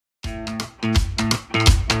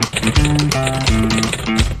Alright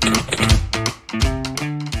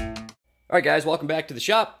guys, welcome back to the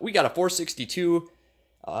shop. We got a 462.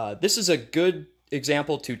 This is a good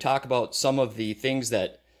example to talk about some of the things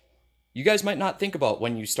that you guys might not think about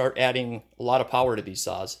when you start adding a lot of power to these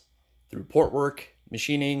saws. Through port work,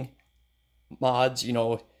 machining, mods, you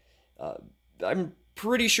know. I'm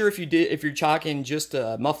pretty sure if you're talking just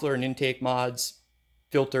muffler and intake mods,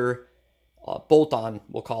 filter, bolt-on,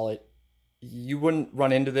 we'll call it, you wouldn't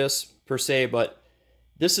run into this per se, but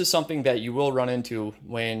this is something that you will run into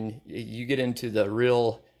when you get into the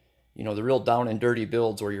real, you know, the real down and dirty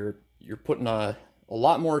builds where you're putting a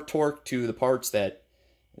lot more torque to the parts that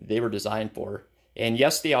they were designed for. And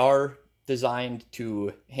yes, they are designed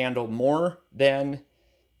to handle more than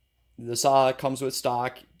the saw comes with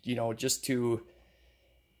stock, you know, just to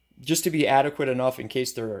be adequate enough in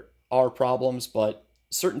case there are problems. But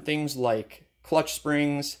certain things like clutch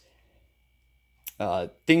springs,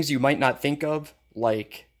 things you might not think of,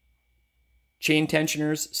 like chain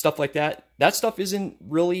tensioners, stuff like that, that stuff isn't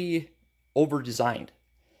really over designed.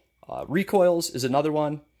 Recoils is another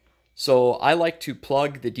one. So I like to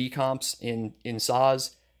plug the decomps in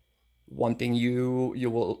saws. One thing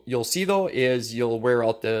you'll see though is you'll wear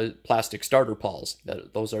out the plastic starter pawls.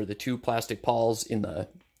 Those are the two plastic pawls in the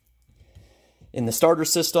starter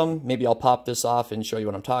system. Maybe I'll pop this off and show you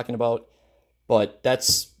what I'm talking about. But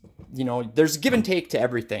that's, you know, there's give and take to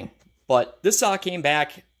everything. But this saw came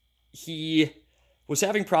back, he was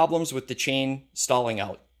having problems with the chain stalling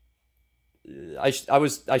out. I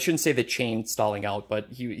shouldn't say the chain stalling out,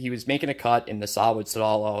 but he was making a cut and the saw would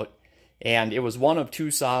stall out. And it was one of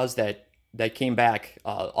two saws that came back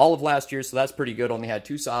all of last year, so that's pretty good. Only had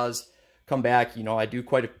two saws come back. You know, I do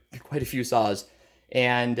quite a few saws.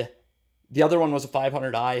 And the other one was a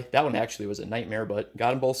 500i. That one actually was a nightmare, but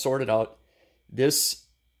got them both sorted out. This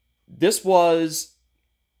was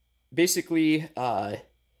basically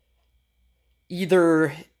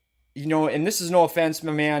either, you know, and this is no offense,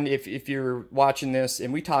 my man, if you're watching this,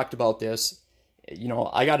 and we talked about this, you know,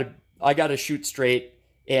 I gotta shoot straight,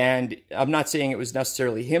 and I'm not saying it was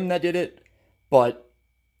necessarily him that did it, but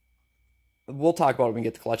we'll talk about it when we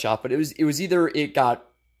get the clutch off. But it was either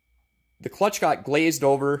the clutch got glazed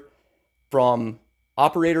over from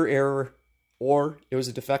operator error, or it was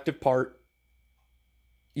a defective part.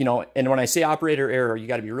 You know, and when I say operator error, you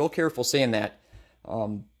got to be real careful saying that,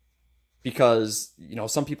 because, you know,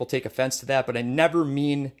 some people take offense to that, but I never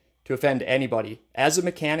mean to offend anybody. As a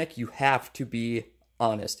mechanic, you have to be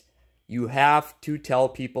honest. You have to tell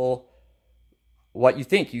people what you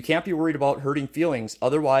think. You can't be worried about hurting feelings.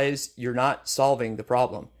 Otherwise, you're not solving the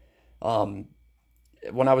problem. When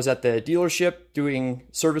I was at the dealership doing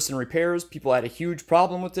service and repairs, people had a huge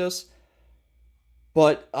problem with this.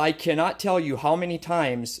 But I cannot tell you how many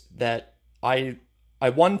times that I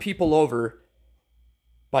won people over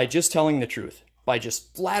by just telling the truth, by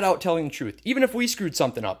just flat out telling the truth. Even if we screwed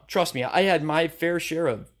something up, trust me, I had my fair share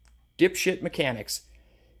of dipshit mechanics.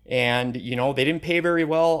 And, you know, they didn't pay very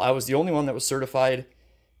well. I was the only one that was certified.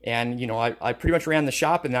 And, you know, I pretty much ran the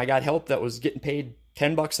shop, and I got help that was getting paid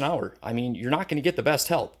 $10 an hour. I mean, you're not going to get the best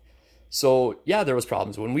help. So, yeah, there was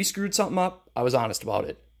problems. When we screwed something up, I was honest about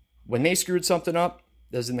it. When they screwed something up,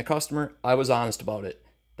 as in the customer, I was honest about it.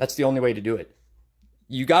 That's the only way to do it.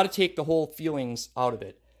 You got to take the whole feelings out of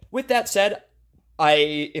it. With that said,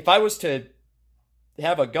 if I was to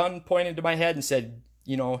have a gun pointed to my head and said,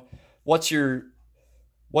 you know, what's your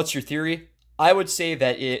theory? I would say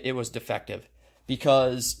that it was defective,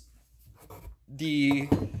 because the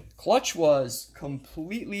clutch was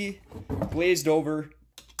completely glazed over,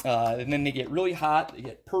 and then they get really hot, they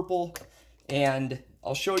get purple, and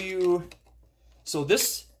I'll show you. So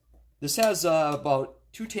this has about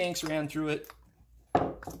 2 tanks ran through it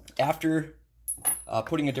after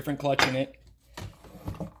putting a different clutch in it.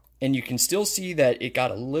 And you can still see that it got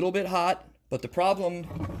a little bit hot, but the problem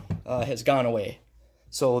has gone away.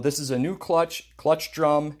 So this is a new clutch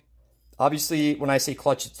drum. Obviously, when I say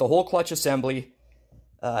clutch, it's the whole clutch assembly.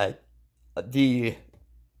 God, what the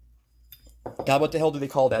hell do they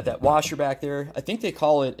call that? That washer back there. I think they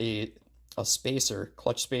call it a spacer,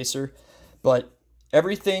 clutch spacer. But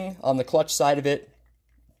everything on the clutch side of it,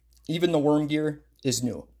 even the worm gear, is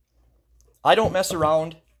new. I don't mess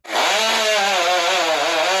around.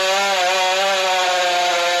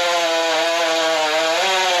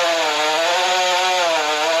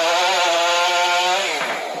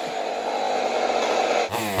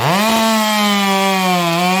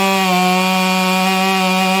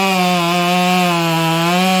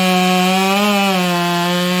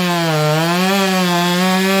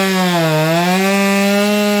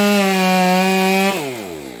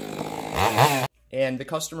 and the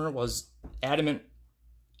customer was adamant.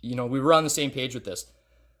 You know, we were on the same page with this.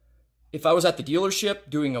 If I was at the dealership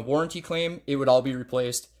doing a warranty claim, it would all be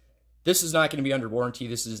replaced. This is not going to be under warranty.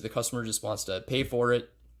 This is the customer just wants to pay for it.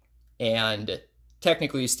 And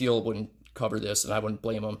technically steel wouldn't cover this, and I wouldn't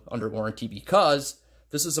blame them under warranty because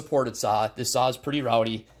this is a ported saw. This saw is pretty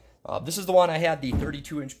rowdy. This is the one I had the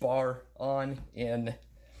 32-inch bar on, and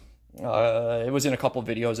it was in a couple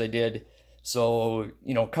videos I did. So,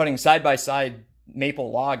 you know, cutting side-by-side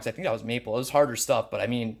maple logs, I think that was maple. It was harder stuff, but I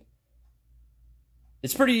mean,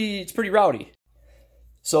 it's pretty rowdy.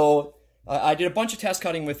 So I did a bunch of test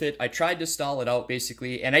cutting with it. I tried to stall it out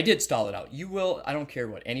basically, and I did stall it out. You will, I don't care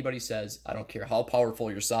what anybody says. I don't care how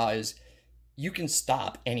powerful your saw is. You can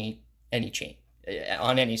stop any chain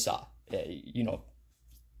on any saw. You know,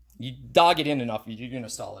 you dog it in enough, you're going to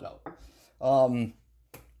stall it out.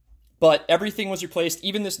 But everything was replaced,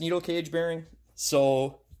 even this needle cage bearing.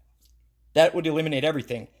 So that would eliminate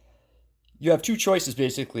everything. You have two choices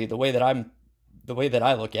basically, the way that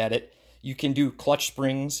I look at it. You can do clutch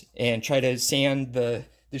springs and try to sand the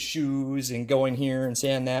shoes and go in here and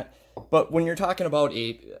sand that. But when you're talking about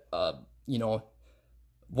a, you know,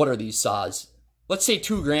 what are these saws? Let's say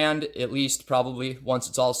 $2,000 at least, probably, once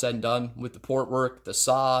it's all said and done with the port work, the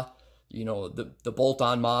saw, you know, the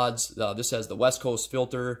bolt-on mods. This has the West Coast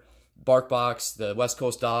filter, bark box, the West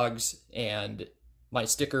Coast dogs, and my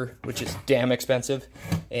sticker, which is damn expensive.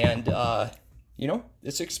 And, you know,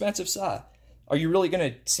 it's an expensive saw. Are you really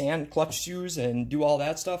going to sand clutch shoes and do all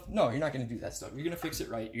that stuff? No, you're not going to do that stuff. You're going to fix it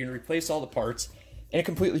right. You're going to replace all the parts, and it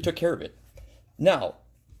completely took care of it. Now,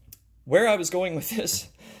 where I was going with this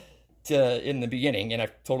in the beginning, and I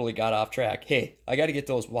totally got off track. Hey, I got to get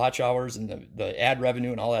those watch hours and the ad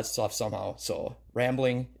revenue and all that stuff somehow. So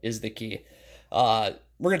rambling is the key. We're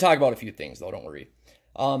going to talk about a few things, though. Don't worry.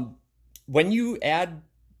 When you add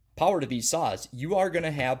power to these saws, you are going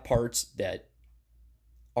to have parts that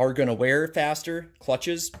are going to wear faster,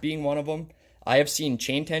 clutches being one of them. I have seen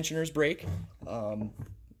chain tensioners break, you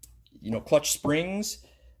know, clutch springs,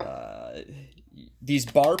 these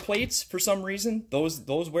bar plates for some reason,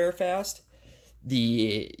 those wear fast.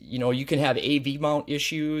 You know, you can have AV mount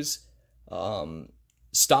issues.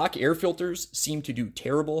 Stock air filters seem to do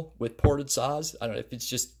terrible with ported saws. I don't know if it's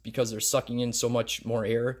just because they're sucking in so much more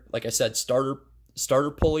air. Like I said,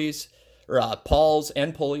 starter pulleys, or pawls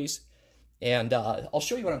and pulleys. And I'll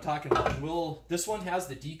show you what I'm talking about. This one has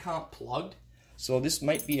the decomp plugged, so this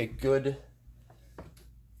might be a good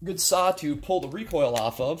saw to pull the recoil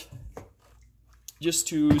off of, just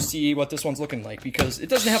to see what this one's looking like, because it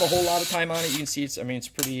doesn't have a whole lot of time on it. You can see it's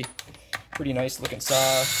pretty nice looking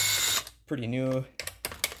saw, pretty new.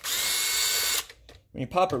 When you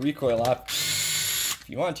pop a recoil off, if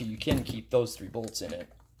you want to, you can keep those 3 bolts in it.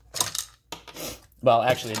 Well,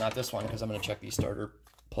 actually not this one, because I'm going to check these starter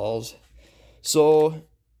pawls. So,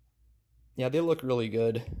 yeah, they look really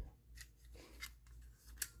good.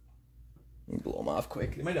 Let me blow them off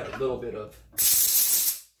quick. They might have a little bit of...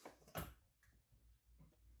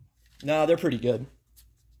 Nah, they're pretty good.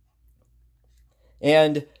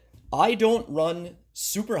 And I don't run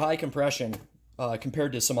super high compression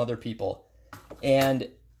compared to some other people. And,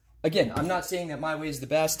 again, I'm not saying that my way is the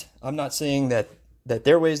best. I'm not saying that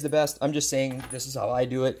their way is the best. I'm just saying this is how I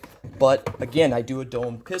do it. But, again, I do a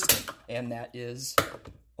dome piston, and that is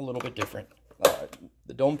a little bit different.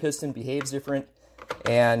 The dome piston behaves different,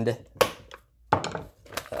 and,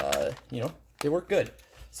 you know, they work good.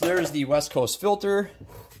 So there's the West Coast filter.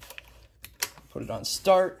 Put it on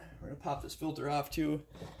start. We're going to pop this filter off, too.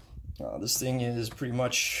 This thing is pretty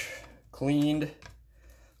much cleaned.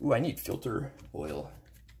 Ooh, I need filter oil.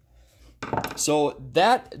 So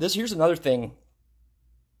here's another thing.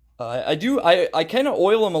 I kind of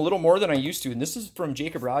oil them a little more than I used to, and this is from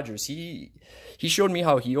Jacob Rogers. He showed me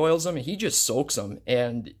how he oils them, and he just soaks them.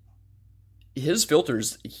 And his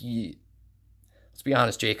filters, let's be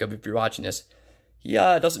honest, Jacob, if you're watching this, he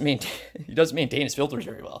doesn't maintain his filters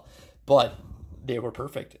very well, but they were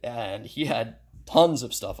perfect, and he had tons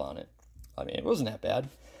of stuff on it. I mean, it wasn't that bad.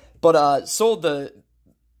 But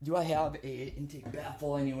do I have a intake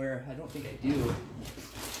baffle anywhere? I don't think I do.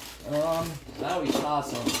 That would be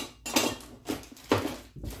awesome.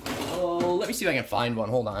 Oh, let me see if I can find one.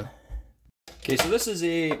 Hold on. Okay, so this is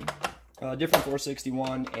a different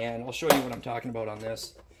 461, and I'll show you what I'm talking about on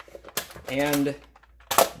this. And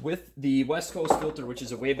with the West Coast filter, which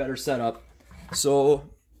is a way better setup, so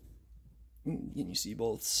can you see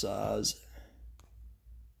both saws?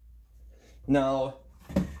 Now,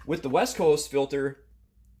 with the West Coast filter,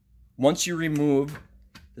 once you remove,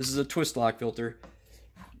 this is a twist lock filter,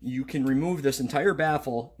 you can remove this entire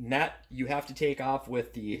baffle, and that you have to take off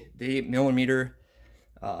with the 8mm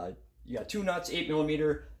You got 2 nuts,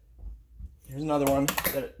 8mm. Here's another one,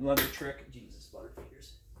 another trick. Jesus,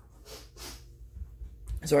 butterfingers.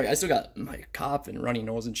 Sorry, I still got my cough and runny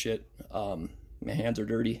nose and shit. My hands are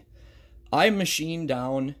dirty. I machined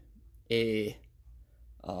down a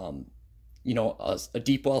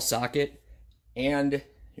deep well socket. And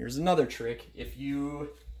here's another trick. If you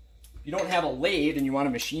don't have a lathe and you want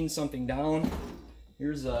to machine something down,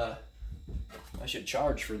 here's a, I should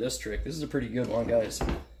charge for this trick. This is a pretty good one, guys.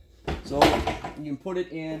 So you can put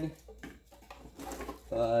it in,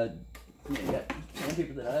 you got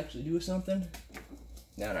sandpaper that actually do something?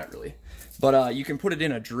 No, not really. But you can put it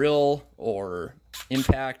in a drill or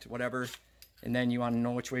impact, whatever, and then you want to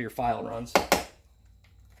know which way your file runs.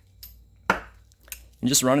 And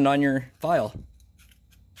just run it on your file.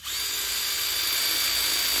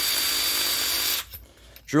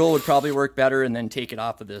 Drill would probably work better, and then take it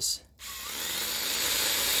off of this.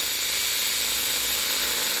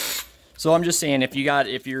 So I'm just saying, if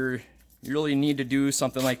you really need to do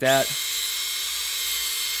something like that.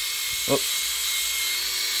 Oh.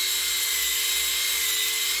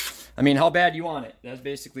 I mean, how bad you want it? That's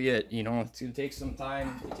basically it. You know, it's gonna take some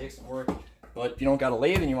time, it takes some work. But if you don't got a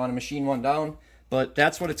lathe and you want to machine one down, but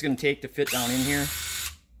that's what it's gonna take to fit down in here.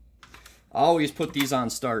 I always put these on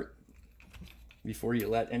start before you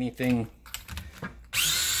let anything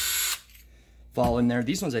fall in there.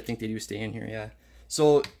 These ones, I think they do stay in here, yeah.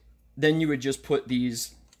 So then you would just put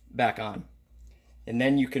these back on. And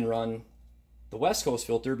then you can run the West Coast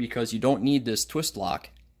filter because you don't need this twist lock.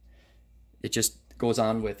 It just goes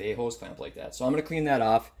on with a hose clamp like that. So I'm going to clean that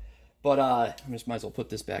off. But I just might as well put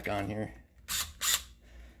this back on here.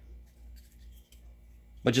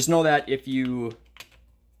 But just know that if you...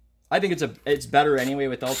 I think it's better anyway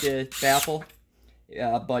without the baffle.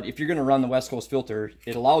 But if you're going to run the West Coast filter,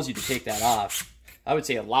 it allows you to take that off. I would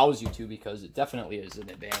say it allows you to because it definitely is an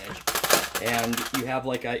advantage. And you have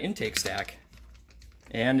like an intake stack.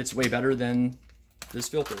 And it's way better than this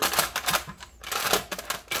filter.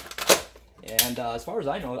 And as far as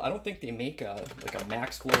I know, I don't think they make like a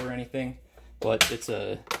max flow or anything. But it's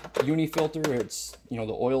a uni filter. It's, you know,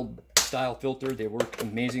 the oil style filter. They work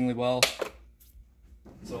amazingly well.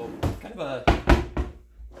 So kind of a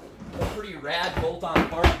pretty rad bolt-on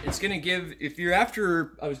part. It's gonna give, if you're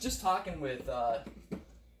after, I was just talking with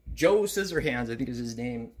Joe Scissorhands, I think is his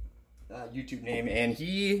name, YouTube name, and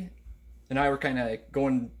he and I were kind of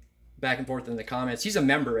going back and forth in the comments. He's a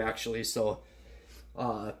member actually, so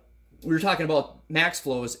we were talking about max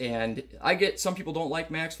flows, and I get some people don't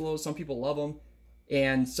like max flows, some people love them,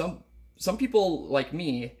 and some people like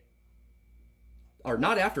me are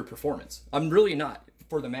not after performance. I'm really not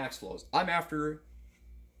for the max flows. I'm after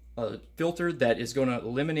a filter that is going to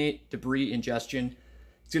eliminate debris ingestion.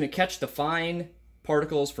 It's going to catch the fine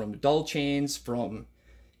particles from dull chains, from,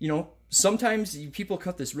 you know, sometimes people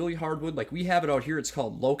cut this really hard wood. Like we have it out here, it's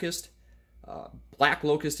called locust. Black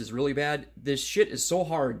locust is really bad. This shit is so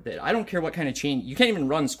hard that I don't care what kind of chain. You can't even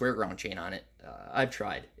run square ground chain on it. I've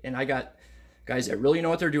tried. And I got guys that really know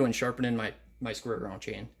what they're doing sharpening my square ground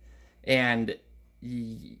chain. And,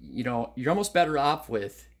 you know, you're almost better off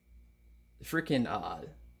with freaking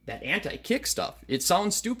that anti-kick stuff. It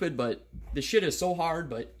sounds stupid, but the shit is so hard,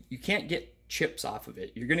 but you can't get chips off of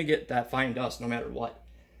it. You're going to get that fine dust no matter what.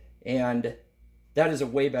 And that is a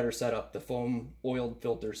way better setup, the foam oiled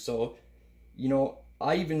filter. So, you know,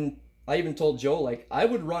 I even told Joe, like, I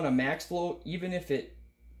would run a max flow even if it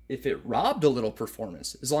robbed a little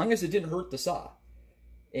performance, as long as it didn't hurt the saw.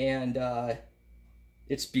 And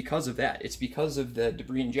it's because of that. It's because of the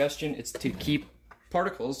debris ingestion. It's to keep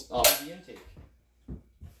particles out of the intake.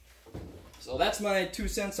 So that's my 2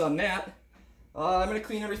 cents on that. I'm going to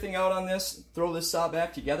clean everything out on this, throw this saw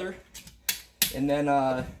back together, and then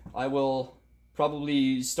I will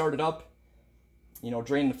probably start it up, you know,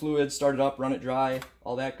 drain the fluid, start it up, run it dry,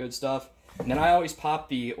 all that good stuff. And then I always pop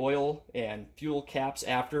the oil and fuel caps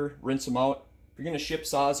after, rinse them out. If you're going to ship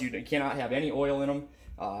saws, you cannot have any oil in them.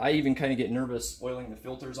 I even kind of get nervous oiling the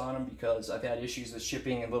filters on them because I've had issues with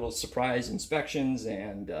shipping and little surprise inspections,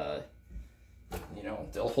 and you know,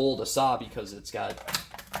 they'll hold a saw because it's got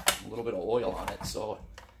a little bit of oil on it. So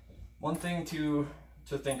one thing to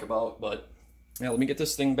think about. But yeah, let me get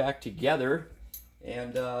this thing back together,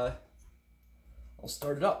 and I'll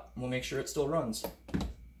start it up. We'll make sure it still runs.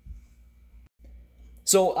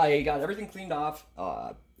 So I got everything cleaned off.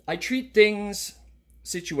 I treat things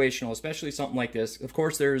situational, especially something like this. Of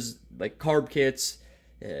course, there's like carb kits,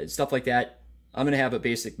 stuff like that. I'm going to have a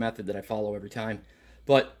basic method that I follow every time.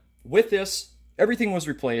 But with this, everything was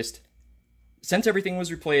replaced. Since everything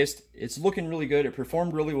was replaced, it's looking really good. It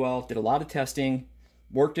performed really well. Did a lot of testing.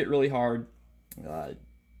 Worked it really hard.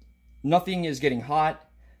 nothing is getting hot.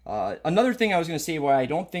 Another thing I was going to say, why I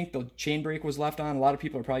don't think the chain brake was left on, a lot of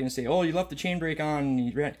people are probably going to say, oh, you left the chain brake on and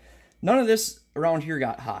you ran. None of this around here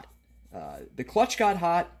got hot. The clutch got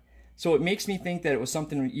hot, so it makes me think that it was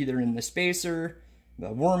something either in the spacer, the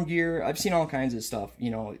worm gear. I've seen all kinds of stuff, you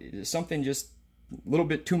know, something just a little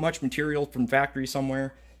bit too much material from factory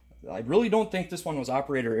somewhere. I really don't think this one was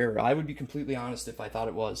operator error. I would be completely honest if I thought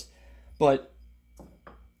it was. But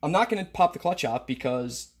I'm not going to pop the clutch off,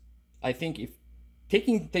 because I think if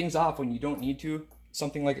taking things off when you don't need to,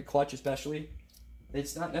 something like a clutch especially,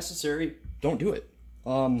 it's not necessary, don't do it.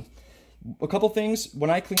 A couple things, when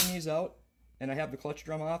I clean these out and I have the clutch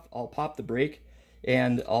drum off, I'll pop the brake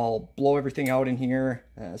and I'll blow everything out in here.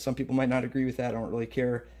 Some people might not agree with that, I don't really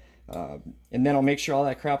care. And then I'll make sure all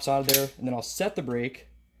that crap's out of there, and then I'll set the brake,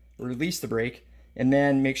 release the brake, and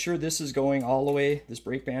then make sure this is going all the way, this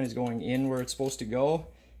brake band is going in where it's supposed to go.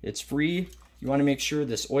 It's free. You want to make sure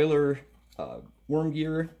this oiler worm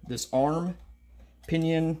gear, this arm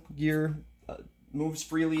pinion gear moves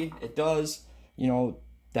freely. It does. You know,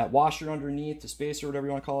 that washer underneath, the spacer, whatever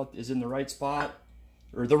you want to call it, is in the right spot,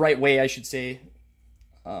 or the right way, I should say.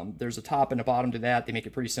 There's a top and a bottom to that. They make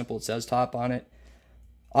it pretty simple. It says top on it.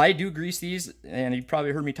 I do grease these, and you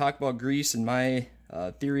probably heard me talk about grease and my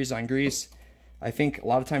theories on grease. I think a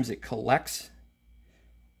lot of times it collects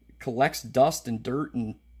dust and dirt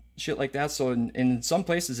and shit like that. So in some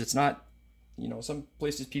places it's not, you know, some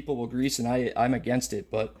places people will grease, and I'm against it,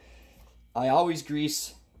 but I always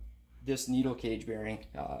grease this needle cage bearing.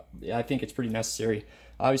 I think it's pretty necessary.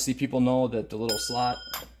 Obviously people know that the little slot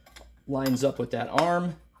lines up with that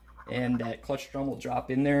arm, and that clutch drum will drop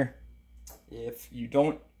in there. If you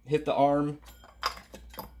don't hit the arm,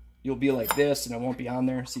 you'll be like this, and it won't be on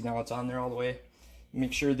there. See, now it's on there all the way.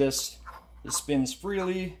 Make sure this spins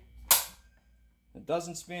freely. It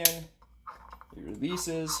doesn't spin. It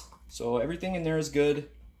releases. So everything in there is good.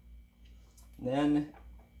 Then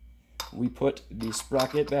we put the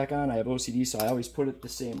sprocket back on. I have OCD, so I always put it the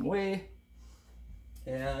same way.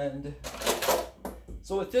 And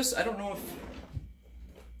so with this, I don't know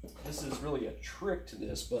if this is really a trick to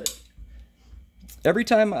this, but every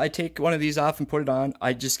time I take one of these off and put it on,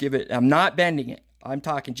 I just give it, I'm not bending it, I'm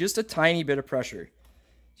talking just a tiny bit of pressure.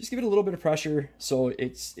 Just give it a little bit of pressure so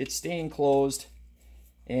it's staying closed.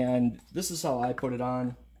 And this is how I put it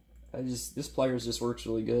on. This pliers just works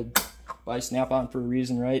really good. Buy snap-on for a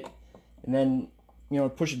reason, right? And then, you know,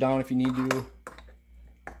 push it down if you need to.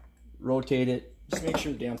 Rotate it. Just make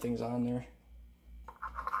sure the damn thing's on there.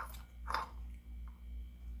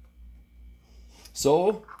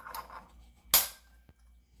 So,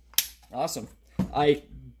 awesome. I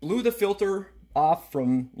blew the filter off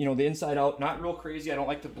from, you know, the inside out. Not real crazy. I don't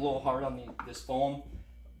like to blow hard on this foam,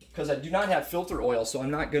 because I do not have filter oil, so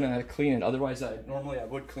I'm not gonna clean it. Otherwise, normally I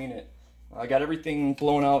would clean it. I got everything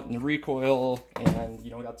blown out in the recoil, and,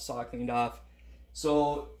 you know, got the saw cleaned off.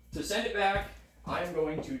 So to send it back, I am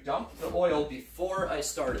going to dump the oil before I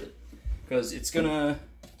start it, because it's gonna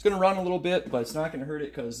run a little bit, but it's not gonna hurt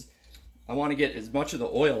it, because I want to get as much of the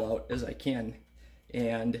oil out as I can.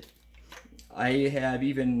 And I have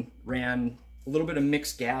even ran a little bit of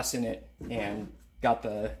mixed gas in it and got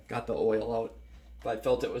the oil out if I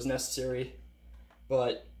felt it was necessary.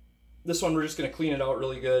 But this one, we're just going to clean it out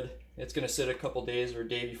really good. It's going to sit a couple days or a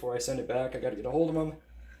day before I send it back. I got to get a hold of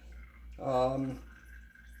them.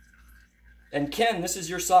 And Ken, this is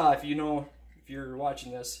your saw, if you're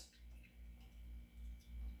watching this.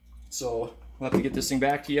 So we'll have to get this thing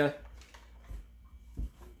back to you.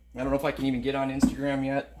 I don't know if I can even get on Instagram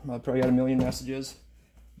yet. I've probably got a million messages.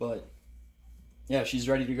 But yeah, she's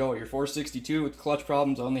ready to go. Your 462 with clutch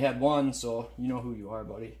problems. I only had one, so you know who you are,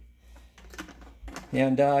 buddy.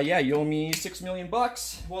 And yeah, you owe me $6 million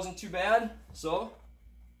bucks. Wasn't too bad. So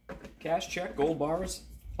cash check, gold bars,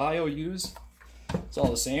 IOUs. It's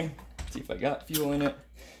all the same. See if I got fuel in it.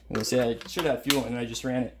 And I say I should have fuel in it. I just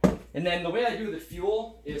ran it. And then the way I do the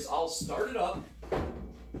fuel is I'll start it up.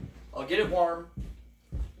 I'll get it warm.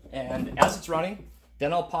 And as it's running,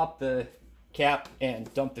 then I'll pop the cap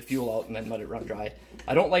and dump the fuel out and then let it run dry.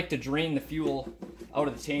 I don't like to drain the fuel out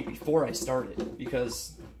of the tank before I start it,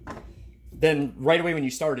 because then right away when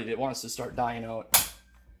you start it, it wants to start dying out.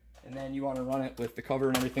 And then you want to run it with the cover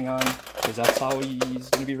and everything on, because that's how he's going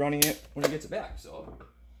to be running it when he gets it back. So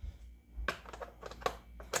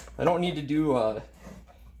I don't need to do a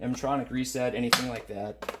M-tronic reset, anything like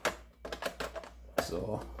that.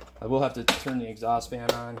 So I will have to turn the exhaust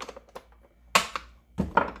fan on,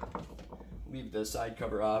 leave the side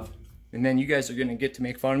cover off, and then you guys are going to get to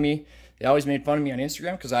make fun of me. They always made fun of me on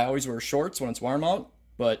Instagram because I always wear shorts when it's warm out,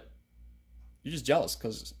 but you're just jealous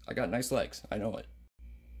because I got nice legs. I know it.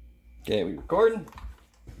 Okay, we recording?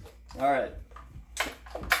 Alright.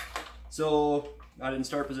 So, not in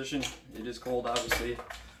start position. It is cold, obviously.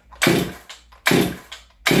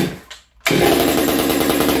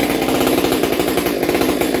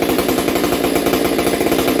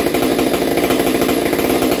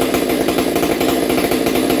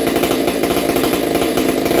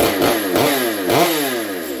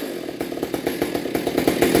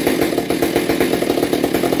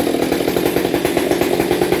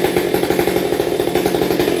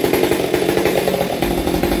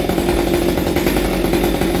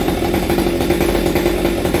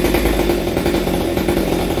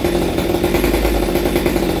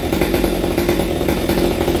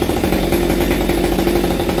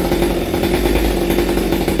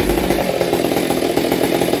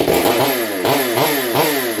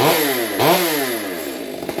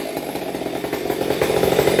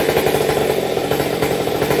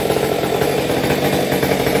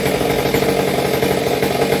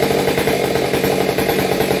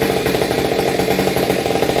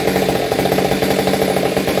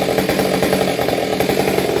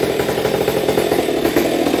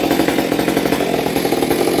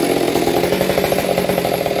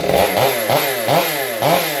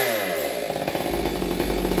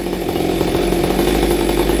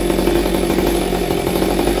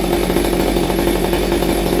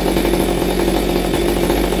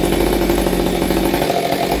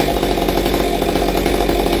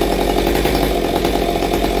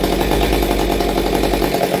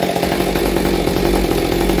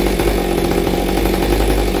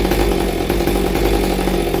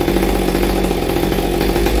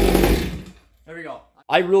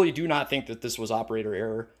 I really do not think that this was operator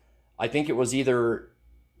error. I think it was either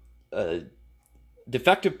a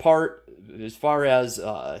defective part as far as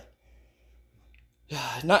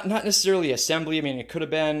not necessarily assembly. I mean, it could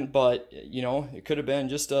have been, but you know, it could have been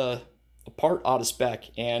just a part out of spec,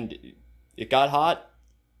 and it got hot.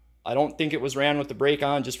 I don't think it was ran with the brake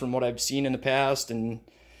on, just from what I've seen in the past, and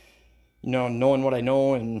you know, knowing what I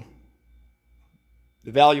know and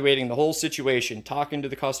evaluating the whole situation, talking to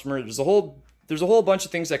the customer. There's a whole bunch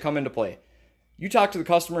of things that come into play. You talk to the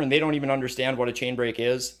customer and they don't even understand what a chain brake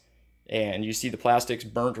is, and you see the plastics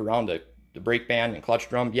burnt around the brake band and clutch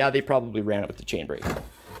drum. Yeah, they probably ran it with the chain brake.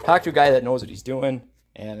 Talk to a guy that knows what he's doing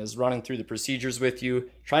and is running through the procedures with you.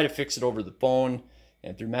 Try to fix it over the phone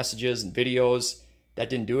and through messages and videos. That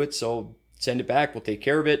didn't do it, so send it back. We'll take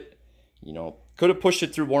care of it. You know, could have pushed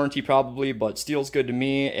it through warranty probably, but steel's good to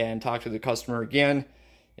me. And talk to the customer again.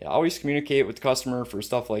 Yeah, always communicate with the customer for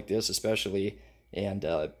stuff like this, especially, and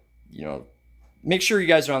you know, make sure you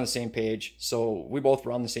guys are on the same page. So we both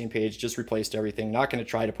were on the same page, just replaced everything. Not going to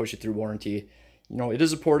try to push it through warranty. You know, it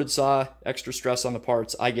is a ported saw, extra stress on the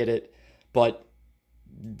parts, I get it, but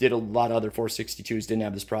did a lot of other 462s, didn't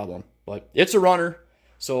have this problem. But it's a runner,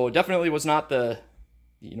 so definitely was not the,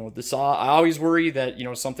 you know, the saw. I always worry that, you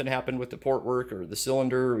know, something happened with the port work or the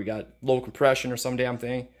cylinder, or we got low compression or some damn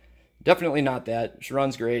thing. Definitely not that. She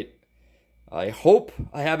runs great. I hope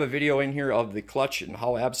I have a video in here of the clutch and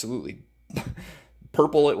how absolutely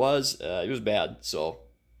purple it was. It was bad. So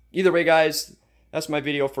either way, guys, that's my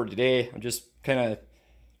video for today. I'm just kind of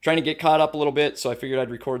trying to get caught up a little bit, so I figured I'd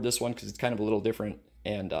record this one because it's kind of a little different.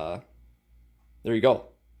 And there you go.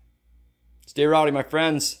 Stay rowdy, my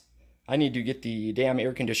friends. I need to get the damn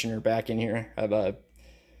air conditioner back in here. I have a,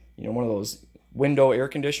 you know, one of those window air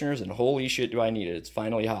conditioners, and holy shit do I need it. It's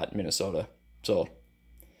finally hot in Minnesota. So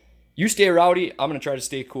you stay rowdy. I'm going to try to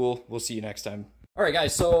stay cool. We'll see you next time. All right,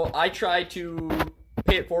 guys. So I try to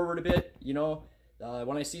pay it forward a bit. You know,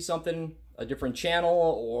 when I see something, a different channel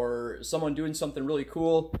or someone doing something really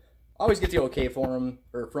cool, I always get the okay for them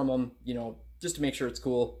or from them, you know, just to make sure it's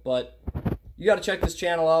cool. But you got to check this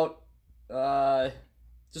channel out.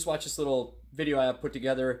 Just watch this little video I have put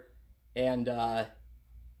together, and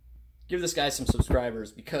give this guy some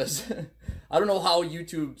subscribers, because I don't know how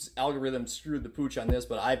YouTube's algorithm screwed the pooch on this,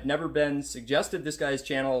 but I've never been suggested this guy's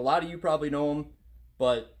channel. A lot of you probably know him,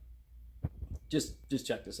 but just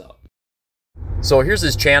check this out. So here's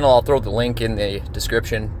his channel. I'll throw the link in the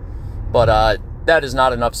description, but that is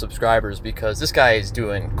not enough subscribers because this guy is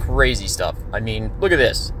doing crazy stuff. I mean, look at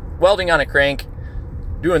this. Welding on a crank,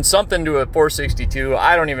 doing something to a 462.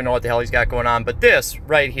 I don't even know what the hell he's got going on, but this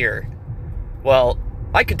right here, well,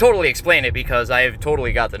 I could totally explain it because I have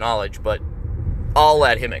totally got the knowledge, but I'll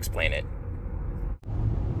let him explain it.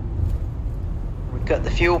 We cut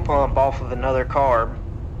the fuel pump off of another carb,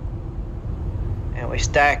 and we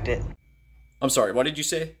stacked it. I'm sorry, what did you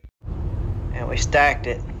say? And we stacked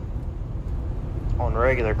it on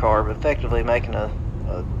regular carb, effectively making a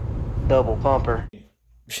double pumper.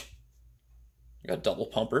 You got double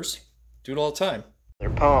pumpers? Do it all the time.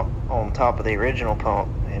 Their pump on top of the original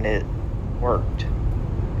pump, and it worked.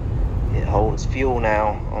 It holds fuel now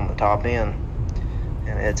on the top end,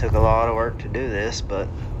 and it took a lot of work to do this, but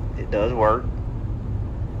it does work.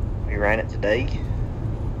 We ran it today,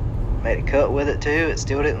 made a cut with it too. It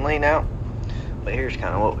still didn't lean out, but here's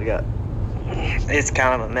kind of what we got. It's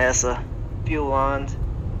kind of a mess of fuel lines.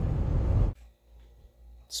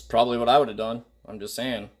 It's probably what I would have done. I'm just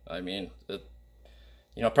saying. I mean,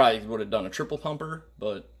 probably would have done a triple pumper,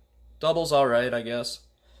 but double's all right, I guess.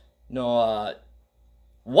 No,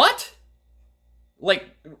 what? Like,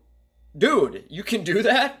 dude, you can do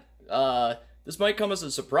that? This might come as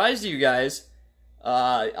a surprise to you guys.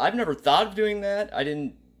 I've never thought of doing that. I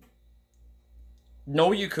didn't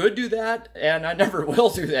know you could do that, and I never will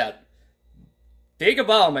do that. Take a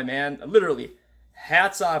bow, my man. Literally,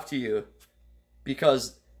 hats off to you,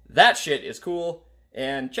 because that shit is cool.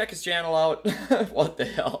 And check his channel out. What the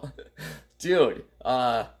hell? Dude,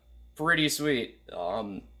 pretty sweet.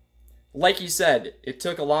 Like he said, it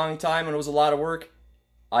took a long time and it was a lot of work.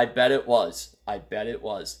 I bet it was.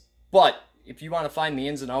 But if you want to find the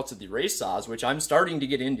ins and outs of the race saws, which I'm starting to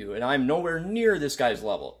get into, and I'm nowhere near this guy's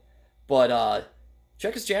level, but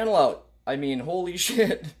check his channel out. I mean, holy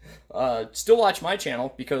shit. Still watch my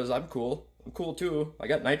channel because I'm cool. I'm cool too. I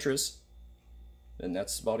got Nitrous. And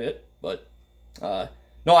that's about it. But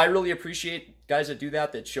no, I really appreciate guys that do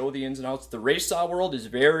that show the ins and outs. The race saw world is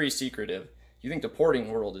very secretive. You think the porting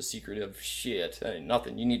world is secretive? Shit, that ain't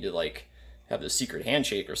nothing. You need to like have the secret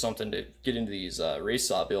handshake or something to get into these race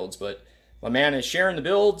saw builds. But my man is sharing the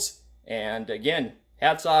builds, and again,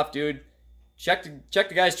 hats off, dude. Check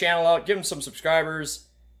the guy's channel out. Give him some subscribers.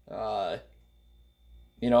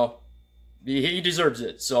 He deserves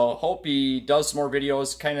it. So hope he does some more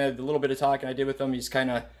videos. Kind of the little bit of talking I did with him.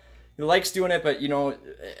 He likes doing it, but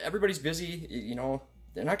everybody's busy.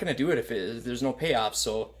 They're not gonna do it if there's no payoff.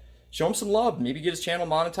 So show him some love. Maybe get his channel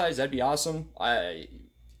monetized. That'd be awesome.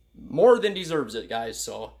 More than deserves it, guys.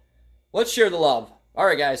 So let's share the love. All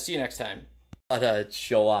right, guys. See you next time. Gotta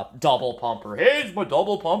show up. Double pumper. Hey, it's my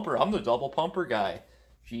double pumper. I'm the double pumper guy.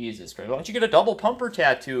 Jesus Christ. Why don't you get a double pumper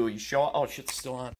tattoo? You show up. Oh, shit's still on.